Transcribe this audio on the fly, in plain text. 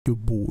your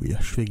boy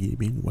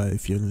YashvirGaming. Well,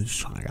 if you're new to the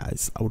channel,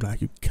 guys, I would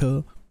like you to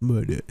kill,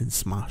 murder, and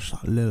smash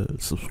that little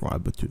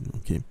subscribe button.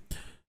 Okay,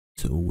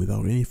 so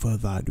without any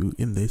further ado,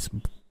 in this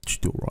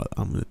tutorial,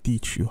 I'm gonna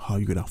teach you how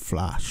you're gonna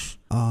flash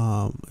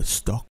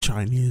stock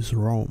Chinese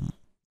ROM.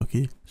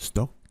 Okay,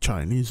 stock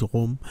Chinese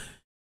ROM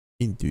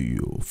into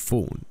your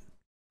phone.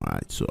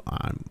 Alright, so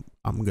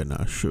I'm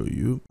gonna show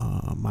you.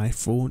 My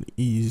phone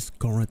is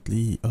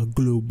currently a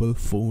global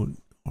phone.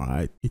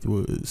 Alright, it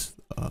was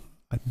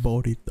I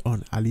bought it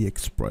on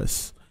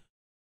AliExpress.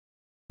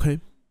 Okay.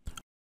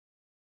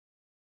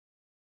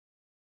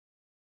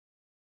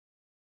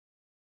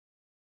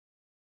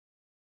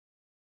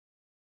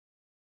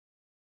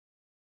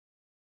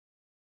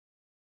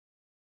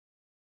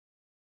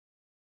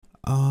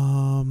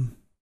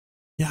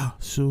 Yeah,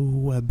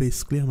 so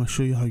basically I'm gonna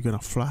show you how you're gonna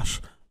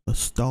flash the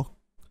stock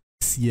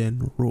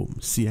CN ROM.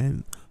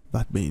 CN,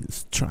 that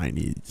means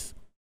Chinese.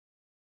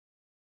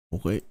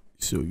 Okay,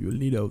 so you'll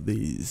need all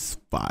these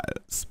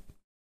files.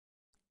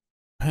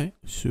 Okay,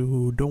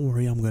 so don't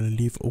worry, I'm gonna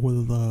leave all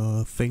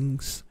the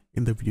things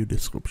in the video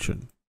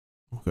description.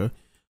 Okay,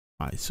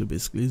 alright, so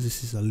basically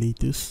this is the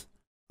latest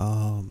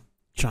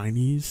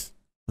Chinese,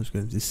 as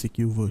you can see,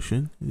 secure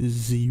version,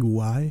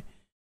 ZUI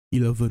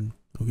 11.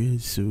 Okay,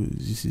 so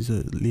this is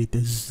a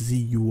latest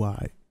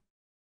ZUI.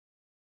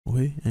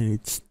 Okay, and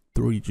it's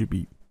 3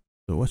 GB.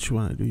 So what you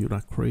want to do, you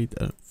want to create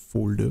a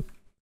folder,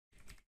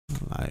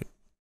 like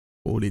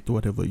call it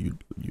whatever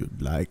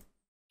you'd like.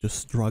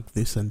 Just drag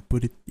this and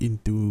put it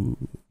into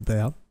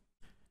there,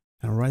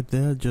 and right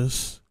there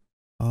just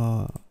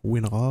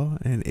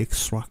WinRAR and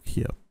extract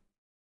here.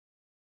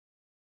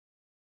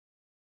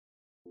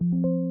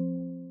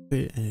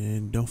 Okay,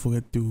 and don't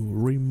forget to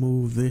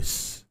remove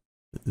this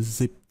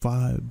zip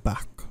file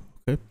back.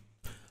 Okay,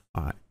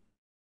 alright,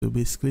 so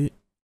basically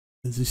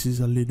this is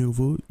a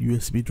Lenovo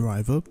USB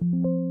driver.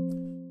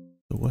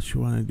 So what you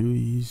want to do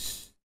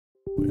is,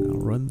 we're gonna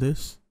run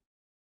this.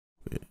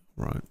 Okay,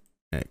 run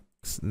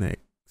X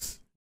next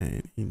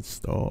and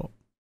install.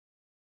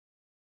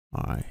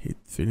 I hit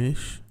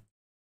finish.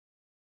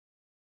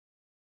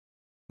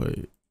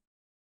 Wait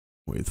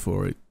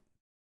for it.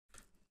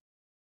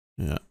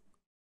 Yeah,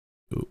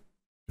 so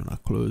you're gonna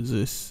close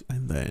this,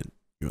 and then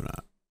you're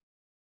gonna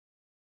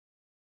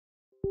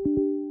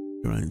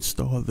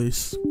install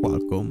this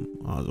Qualcomm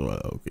as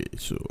well. Okay,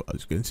 so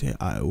as you can see,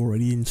 I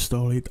already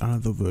installed it.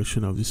 Another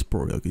version of this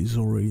product is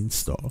already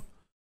installed.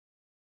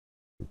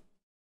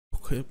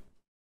 Okay,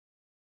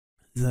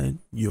 then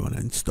you wanna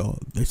install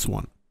this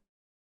one.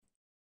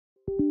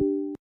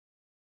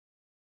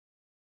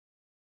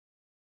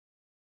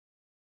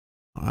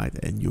 Alright,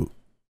 and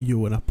you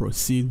wanna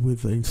proceed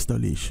with the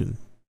installation.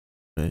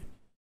 Okay,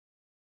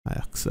 I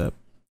accept,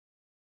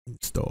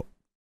 install.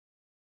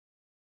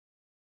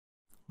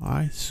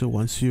 Alright, so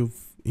once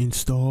you've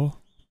installed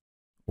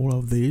all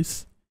of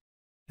this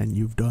and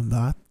you've done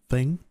that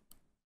thing,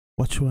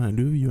 what you wanna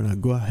do, you wanna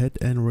go ahead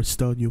and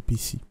restart your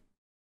PC.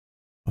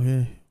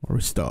 Okay,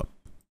 restart.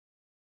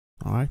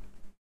 Alright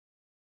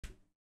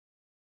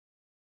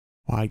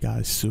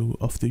guys, so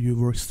after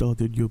you've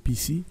restarted your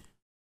PC,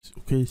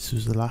 okay, so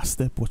the last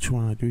step, what you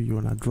wanna do, you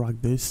wanna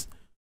drag this,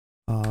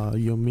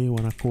 you may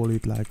wanna call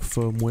it like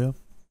firmware.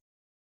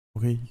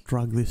 Okay,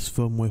 drag this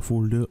firmware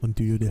folder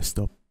onto your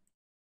desktop.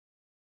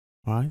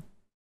 Alright,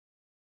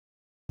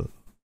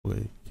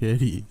 okay, here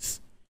it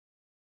is.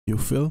 You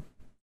fill.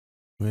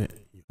 Okay,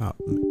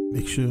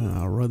 make sure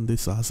I run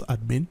this as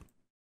admin.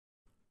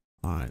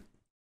 Alright,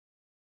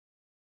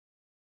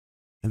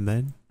 and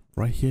then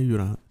right here you're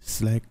gonna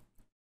select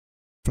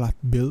flat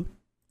build.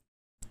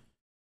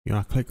 You're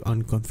gonna click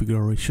on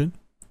configuration,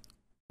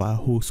 file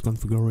host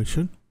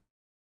configuration,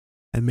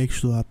 and make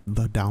sure that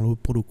the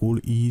download protocol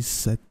is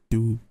set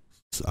to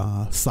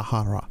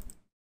Sahara,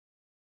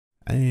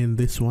 and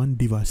this one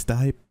device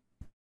type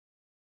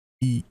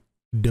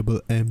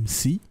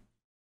eMMC,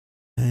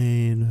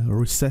 and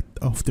reset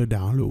after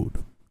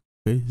download.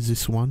 Okay,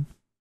 this one,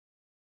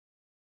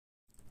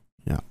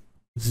 yeah,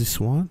 this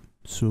one.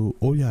 So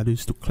all you have to do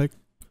is to click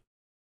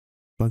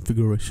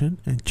configuration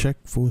and check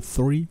for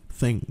 3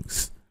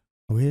 things.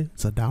 Okay,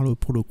 the download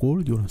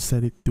protocol, you want to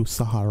set it to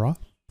Sahara,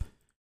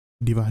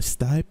 device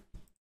type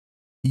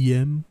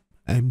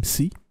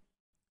eMMC,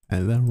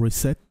 and then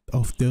reset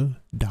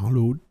after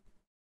download.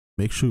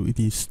 Make sure it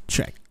is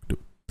checked.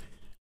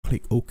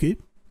 Click OK.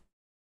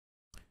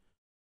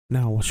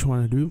 Now what you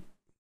want to do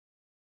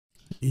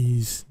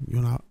is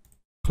you want to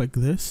click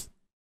this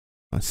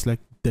and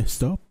select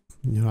desktop.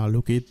 You want to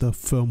locate the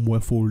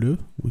firmware folder,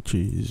 which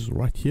is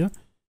right here,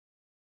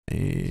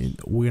 and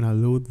we're gonna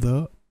load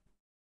the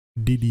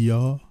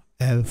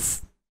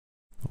DDR11.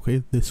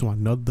 Okay, this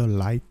one, not the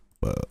light,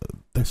 but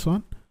this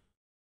one.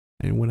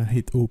 And when I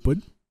hit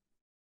open,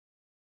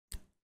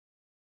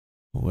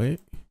 okay,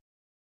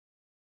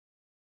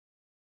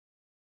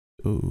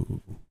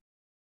 so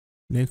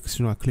next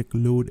you want to click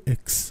load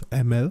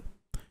XML.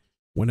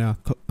 When I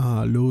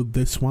load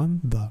this one,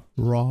 the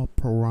raw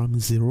program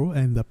 0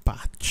 and the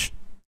patch,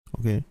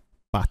 okay,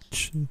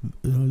 patch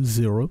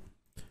 0.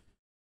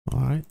 All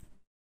right,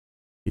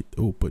 hit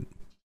open.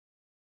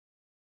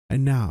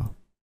 And now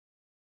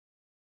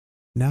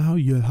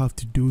you'll have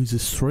to do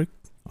this trick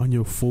on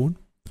your phone.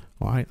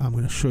 All right, I'm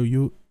gonna show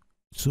you.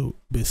 So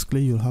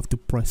basically you'll have to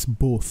press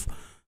both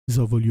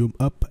the volume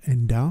up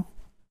and down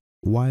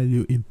while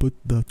you input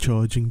the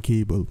charging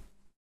cable.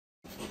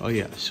 Oh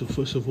yeah, so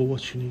first of all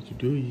what you need to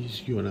do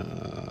is you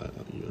wanna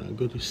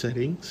go to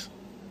settings.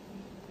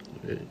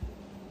 Okay,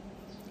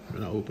 you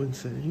wanna open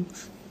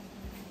settings,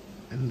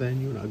 and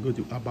then you wanna go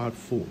to about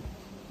phone.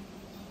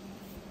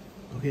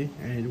 Okay,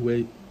 and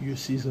where you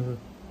see the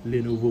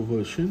Lenovo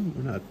version,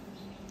 you wanna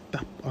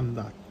tap on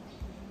that.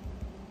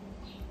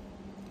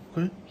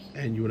 Okay,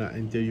 and you wanna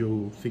enter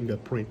your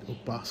fingerprint or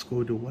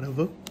passcode or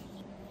whatever.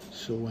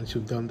 So once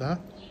you've done that,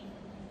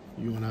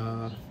 you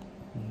wanna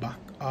back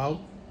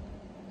out.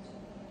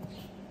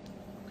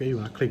 Okay, you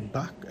wanna click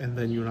back, and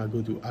then you wanna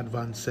go to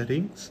advanced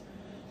settings.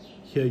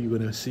 Here you're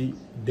gonna see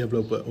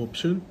developer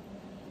option,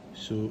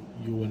 so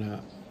you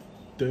wanna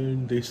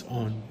turn this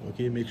on.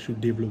 Okay, make sure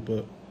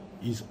developer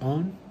is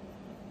on,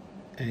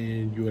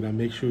 and you wanna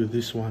make sure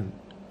this one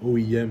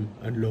OEM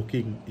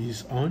unlocking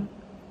is on,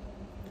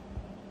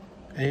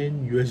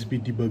 and USB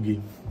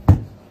debugging.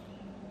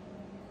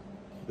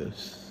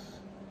 This.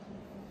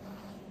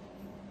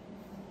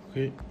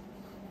 Okay,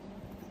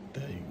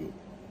 there you go.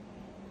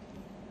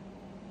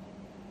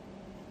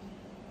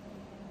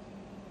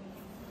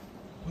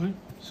 Right,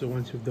 so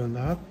once you've done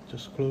that,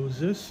 just close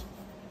this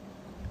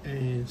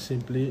and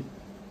simply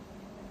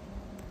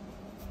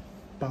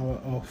power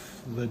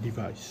off the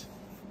device.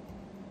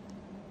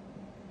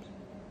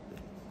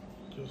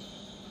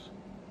 Just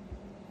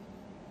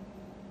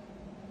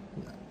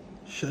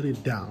shut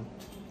it down.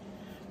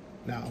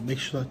 Now make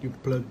sure that you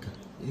plug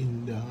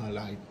in the,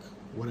 like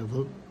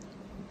whatever,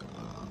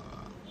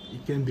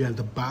 it can be at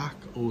the back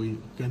or it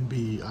can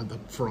be at the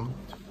front.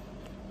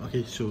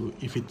 Okay, so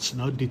if it's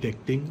not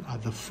detecting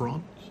at the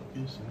front,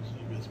 okay, so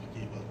there's a USB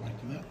cable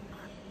right there.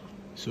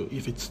 So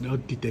if it's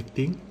not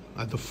detecting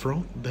at the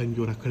front, then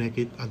you wanna connect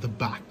it at the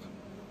back.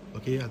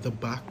 Okay, at the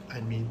back,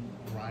 I mean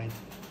right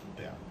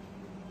there.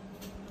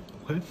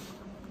 Okay,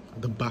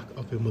 at the back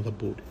of your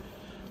motherboard.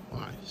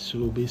 Alright,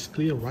 so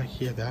basically right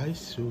here guys,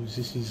 so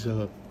this is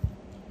a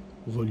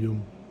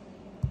volume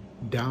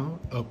down,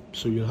 up,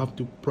 so you have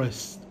to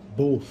press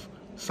both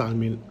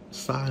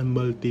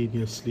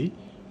simultaneously,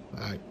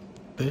 like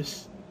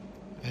this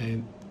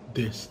and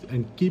this,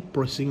 and keep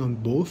pressing on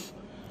both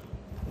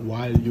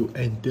while you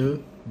enter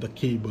the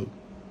cable.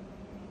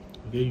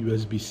 Okay,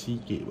 USB-C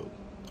cable.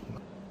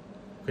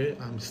 Okay,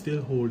 I'm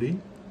still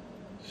holding,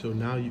 so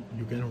now you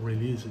can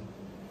release it.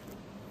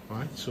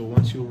 Right, so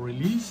once you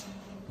release,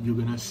 you're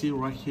gonna see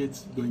right here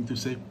it's going to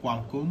say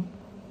Qualcomm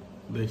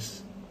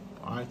this.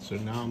 Alright, so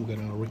now I'm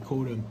gonna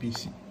record on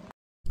PC.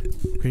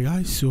 Okay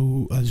guys,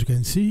 so as you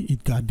can see,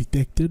 it got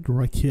detected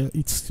right here.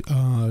 It's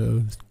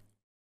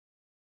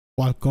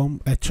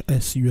Qualcomm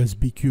HS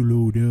USB Q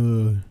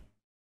loader,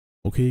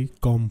 okay,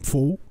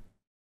 COM4,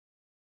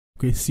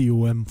 okay,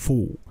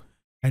 COM4.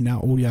 And now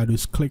all you have to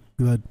is click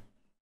the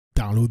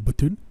download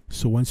button.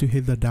 So once you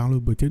hit the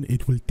download button,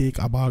 it will take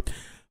about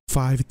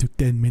 5 to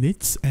 10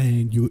 minutes,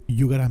 and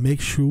you gotta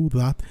make sure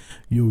that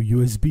your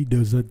USB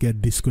does not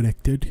get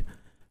disconnected,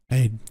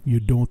 and you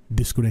don't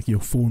disconnect your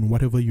phone.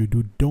 Whatever you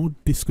do, don't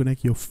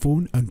disconnect your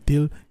phone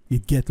until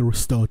it gets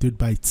restarted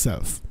by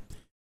itself.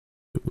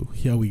 So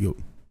here we go.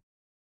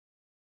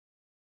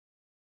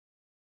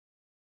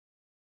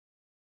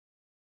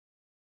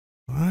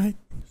 Alright,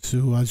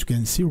 so as you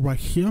can see right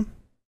here,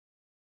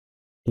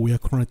 we are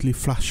currently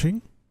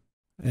flashing,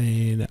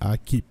 and I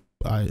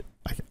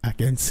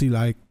can see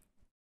like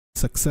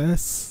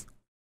success,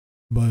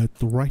 but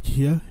right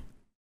here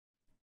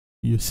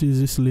you see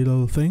this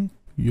little thing.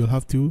 You'll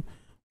have to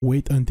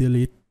wait until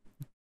it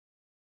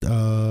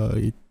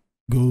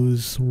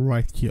goes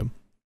right here.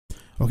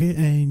 Okay,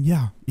 and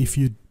yeah, if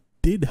you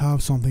did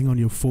have something on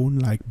your phone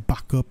like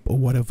backup or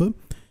whatever,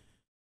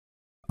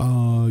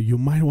 you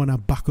might want to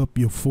back up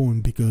your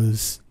phone,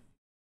 because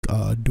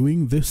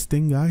doing this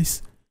thing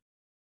guys,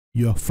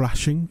 you're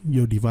flashing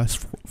your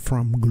device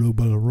from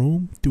global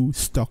ROM to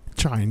stock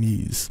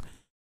Chinese,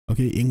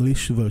 okay,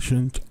 English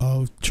version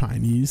of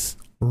Chinese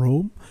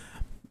ROM,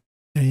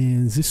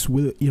 and this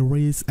will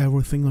erase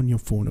everything on your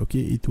phone.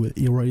 Okay, it will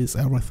erase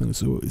everything.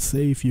 So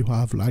say if you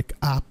have like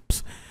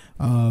apps,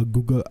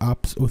 Google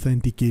Apps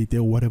Authenticator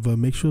or whatever,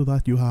 make sure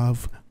that you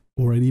have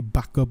already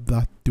back up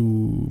that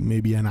to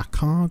maybe an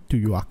account, to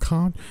your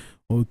account,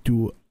 or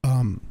to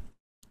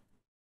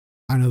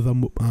another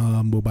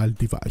mobile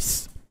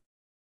device.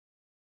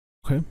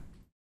 Okay,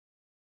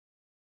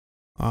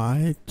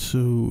 alright,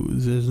 so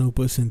there's no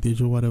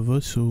percentage or whatever,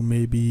 so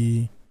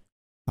maybe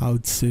I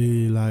would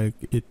say like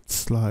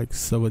it's like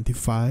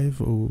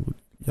 75, or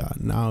yeah,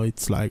 now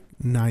it's like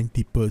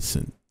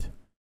 90%.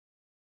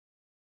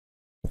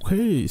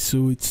 Okay,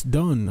 so it's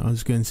done.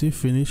 As you can see,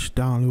 finish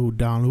download.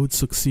 Download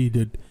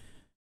succeeded.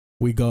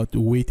 We got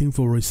waiting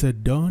for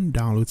reset done,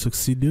 download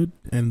succeeded,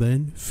 and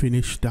then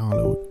finish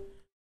download.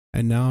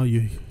 And now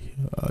you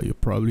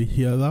probably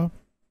hear that.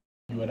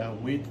 You gotta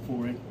wait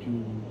for it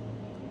to,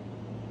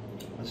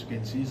 as you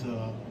can see,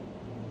 the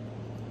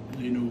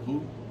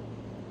Lenovo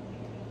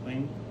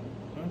thing.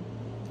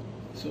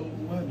 So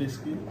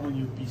basically on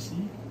your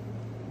PC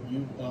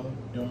you are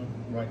done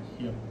right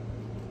here.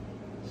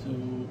 So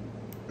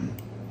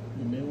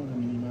you may want to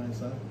minimize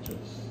that.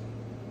 Just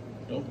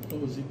don't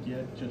close it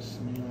yet,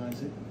 just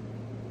minimize it.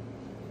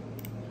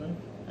 Okay,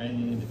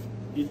 and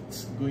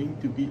it's going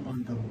to be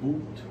on the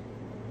boot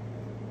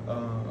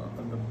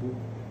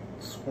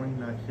screen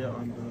right here.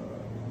 On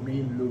the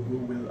main logo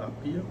will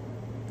appear.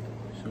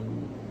 So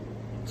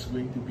it's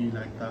going to be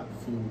like that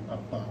for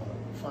about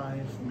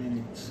 5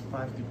 minutes,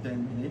 5 to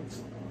 10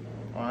 minutes.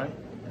 Alright,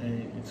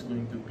 and it's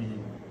going to be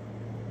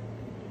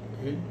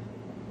okay.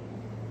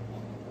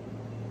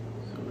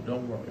 So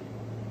don't worry.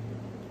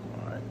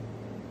 Alright.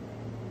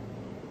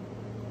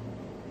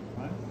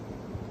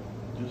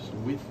 Just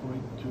wait for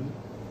it to.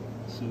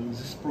 So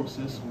this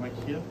process right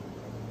here,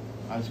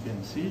 as you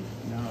can see,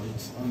 now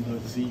it's on the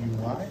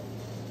ZUI.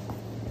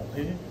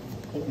 Okay,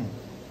 boom.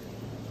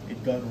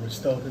 It got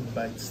restarted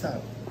by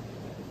itself.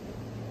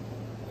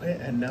 Okay,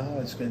 and now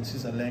as you can see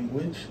the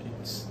language,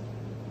 it's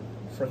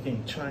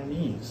freaking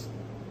Chinese.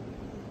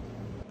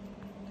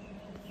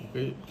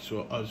 Okay,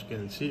 so as you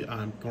can see,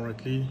 I'm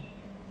currently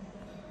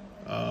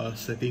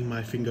setting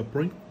my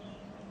fingerprint.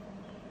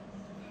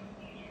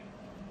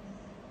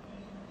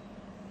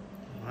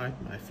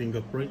 Alright, my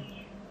fingerprint,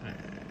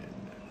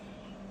 and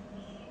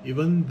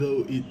even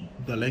though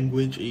the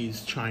language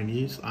is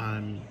Chinese,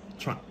 I'm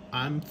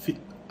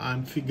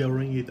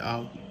figuring it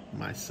out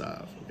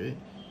myself. Okay.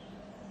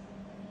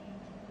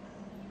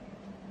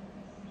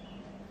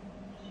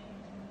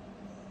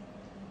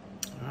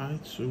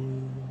 Alright, so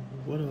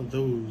what are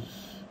those?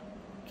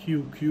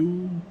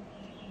 QQ.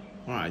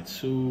 Alright,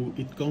 so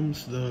it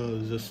comes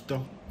the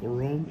stock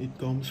ROM. It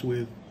comes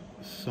with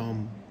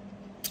some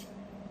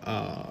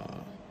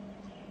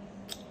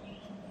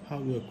how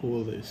do I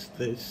call this?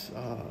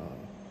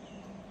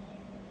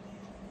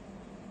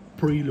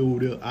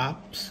 Preloader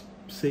apps.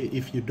 Say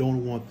if you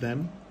don't want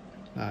them,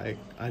 like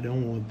I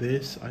don't want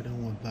this, I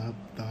don't want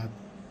that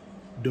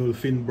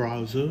Dolphin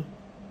browser.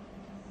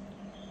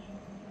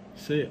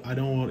 Say I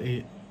don't want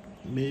it.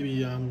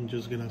 Maybe I'm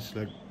just gonna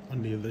select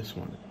only this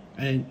one.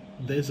 And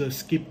there's a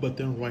skip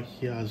button right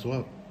here as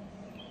well.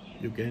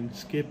 You can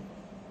skip.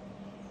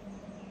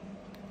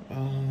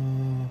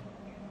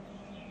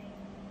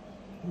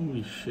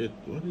 Holy shit,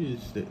 what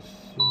is this?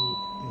 So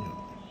yeah.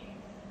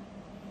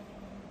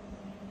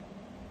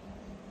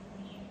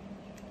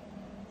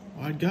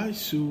 Alright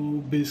guys, so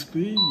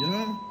basically,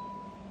 yeah,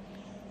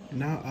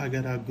 now I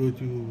gotta go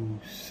to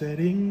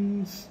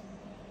settings.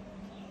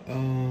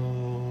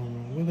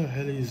 What the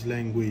hell is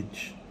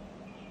language?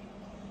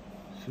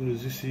 So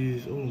this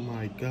is, oh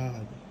my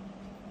god.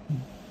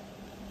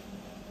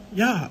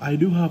 Yeah, I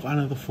do have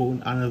another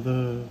phone,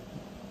 another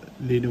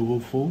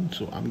Lenovo phone,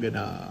 so I'm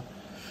gonna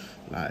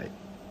like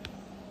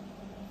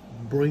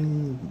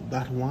bring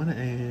that one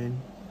and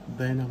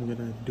then I'm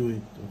gonna do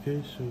it.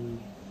 Okay, so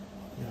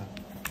yeah,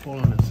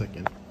 hold on a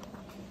second.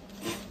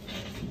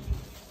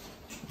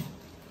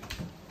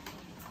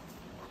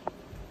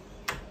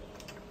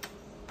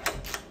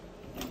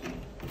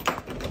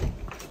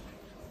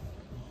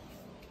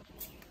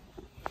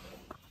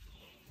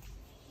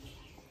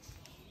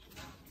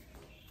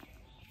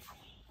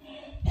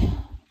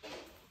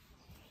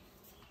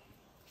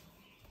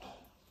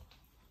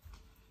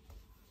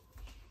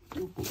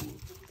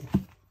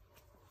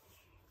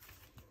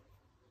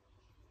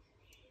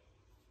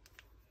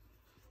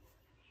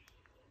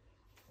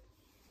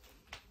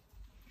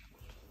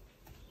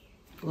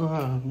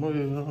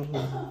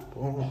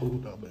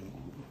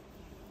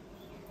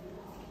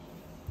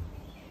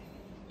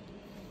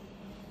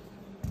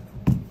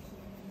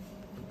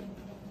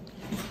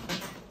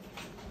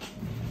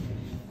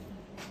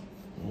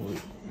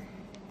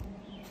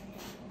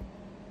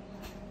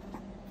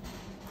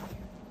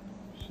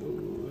 So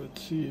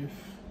let's see if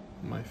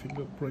my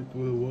fingerprint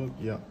will work.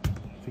 Yeah,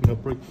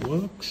 fingerprint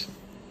works.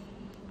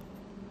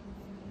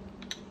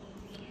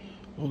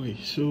 Okay,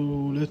 so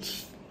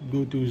let's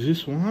go to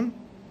this one,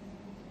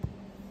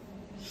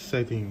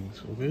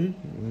 settings. Okay,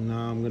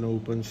 now I'm gonna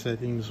open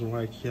settings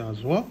right here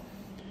as well.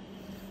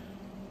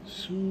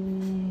 So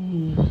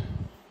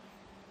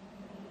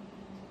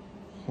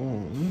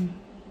home,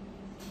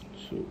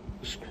 so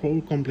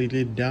scroll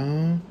completely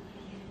down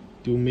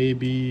to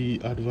maybe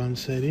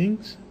advanced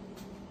settings.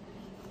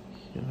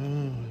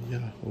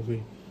 Yeah,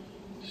 okay,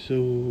 so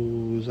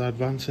the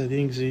advanced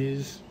settings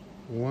is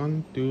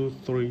 1 2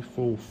 3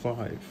 4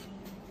 5.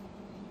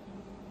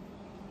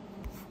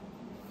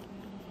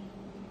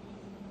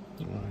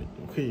 Alright,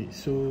 okay,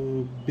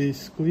 so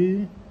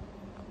basically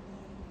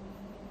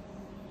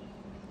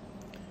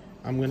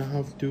I'm gonna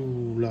have to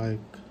like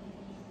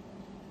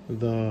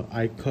the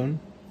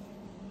icon.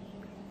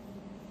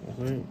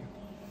 Okay,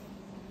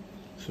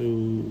 so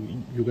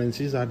you can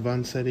see the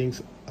advanced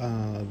settings,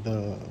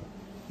 the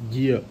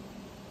gear.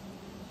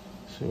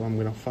 So I'm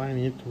gonna find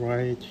it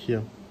right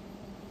here.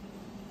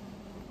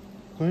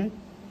 Okay,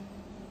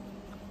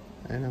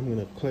 and I'm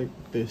gonna click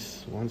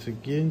this once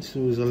again.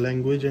 So the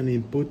language and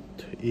input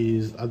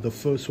is at the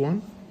first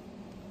one.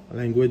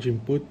 language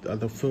input at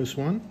the first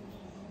one.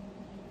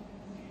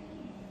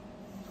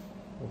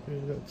 Okay,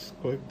 let's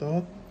click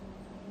that,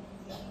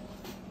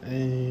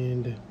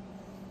 and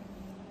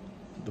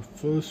the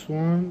first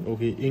one,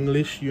 okay,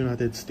 English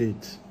United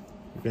States.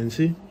 You can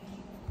see,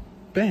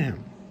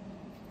 bam.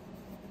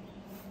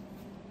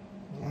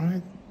 All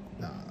right,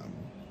 now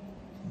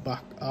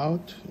back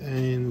out,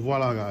 and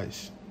voila,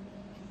 guys.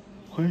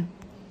 Okay.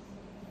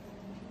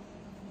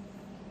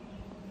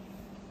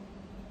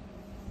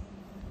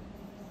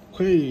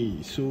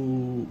 Okay, so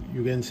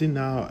you can see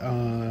now,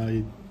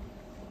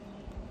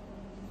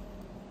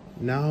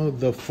 now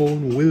the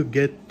phone will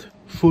get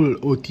full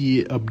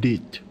OTA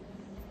update.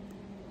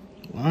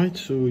 Alright,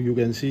 so you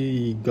can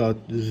see got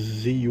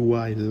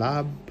ZUI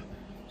lab.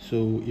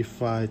 So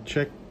if I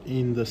check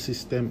in the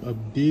system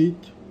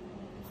update,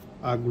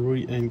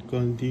 agree and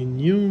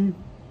continue.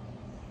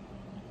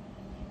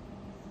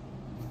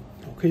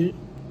 Okay,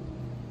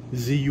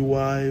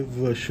 ZUI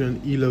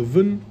version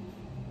 11.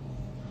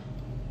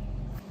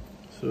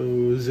 So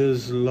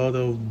there's a lot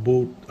of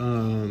both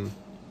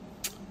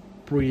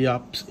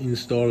pre-apps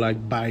installed,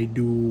 like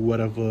Baidu,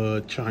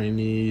 whatever,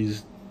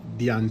 Chinese,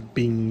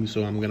 Dianping.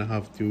 So I'm gonna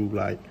have to,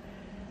 like,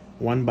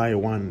 one by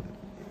one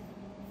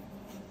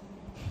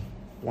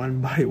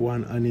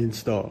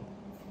uninstall.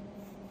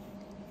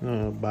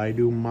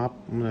 Baidu Map,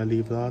 I'm gonna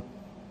leave that.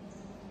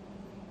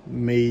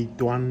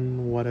 Meituan,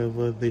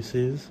 whatever this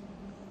is,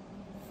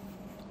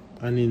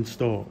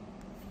 uninstall.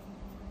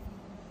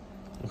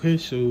 Okay,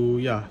 so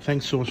yeah,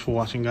 thanks so much for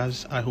watching,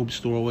 guys. I hope this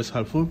tutorial was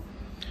helpful.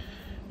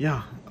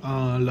 Yeah,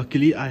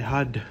 luckily I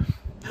had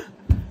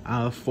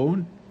a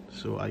phone,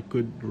 so I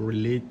could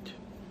relate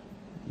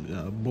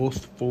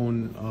both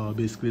phone,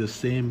 basically the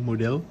same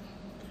model.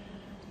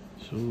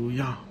 So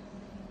yeah,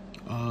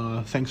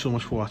 thanks so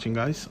much for watching,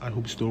 guys. I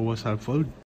hope this tutorial was helpful.